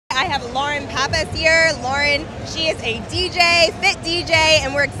I have Luaren Pappas here. Luaren, she is a DJ, fit DJ,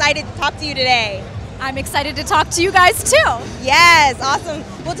 and we're excited to talk to you today. I'm excited to talk to you guys too. Yes, awesome.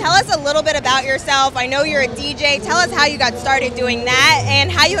 Well, tell us a little bit about yourself. I know you're a DJ. Tell us how you got started doing that and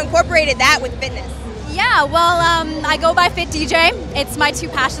how you incorporated that with fitness. Yeah, well, I go by Fit DJ. It's my two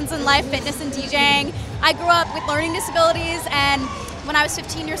passions in life, fitness and DJing. I grew up with learning disabilities, and when I was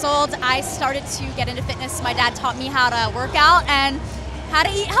 15 years old, I started to get into fitness. My dad taught me how to work out and how to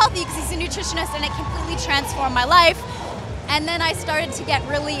eat healthy because he's a nutritionist, and it completely transformed my life. And then I started to get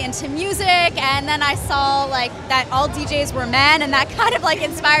really into music, and then I saw like that all DJs were men, and that kind of like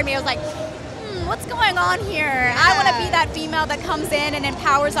inspired me. I was like, what's going on here? Yeah. I want to be that female that comes in and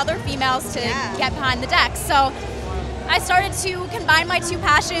empowers other females to get behind the deck. So I started to combine my two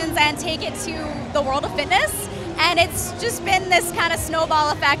passions and take it to the world of fitness. And it's just been this kind of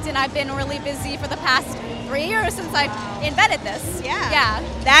snowball effect, and I've been really busy for the past 3 years since I invented this. Yeah.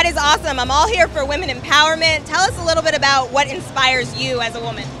 That is awesome. I'm all here for women empowerment. Tell us a little bit about what inspires you as a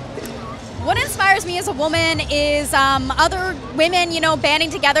woman. What inspires me as a woman is other women,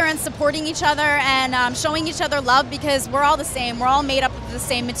 banding together and supporting each other and showing each other love, because we're all the same. We're all made up of the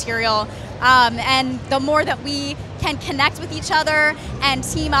same material. And the more that we can connect with each other and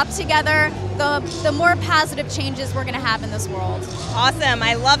team up together, the more positive changes we're going to have in this world. Awesome.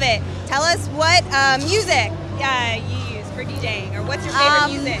 I love it. Tell us what music you use for DJing, or what's your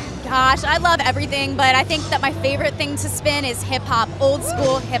favorite music? Gosh, I love everything, but I think that my favorite thing to spin is hip-hop, old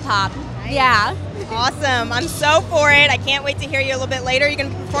school hip-hop. Nice. Yeah. Awesome. I'm so for it. I can't wait to hear you a little bit later. You're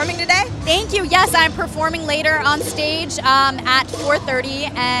going to be performing today? Thank you. Yes, I'm performing later on stage at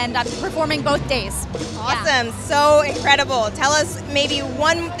 4:30, and I'm performing both days. Awesome. Yeah. So incredible. Tell us maybe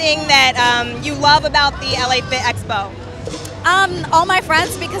one thing that you love about the LA Fit Expo. All my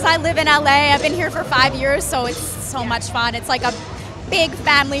friends, because I live in LA. I've been here for 5 years, so it's so much fun. It's like a big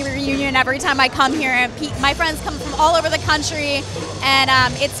family reunion every time I come here, and my friends come from all over the country,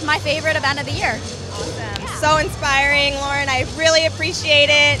 and it's my favorite event of the year. Awesome. Yeah. So inspiring, Luaren. I really appreciate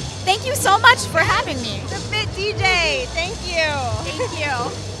it. Thank you so much for having me. The Fit DJ. Thank you. Thank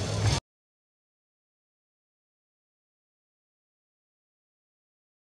you.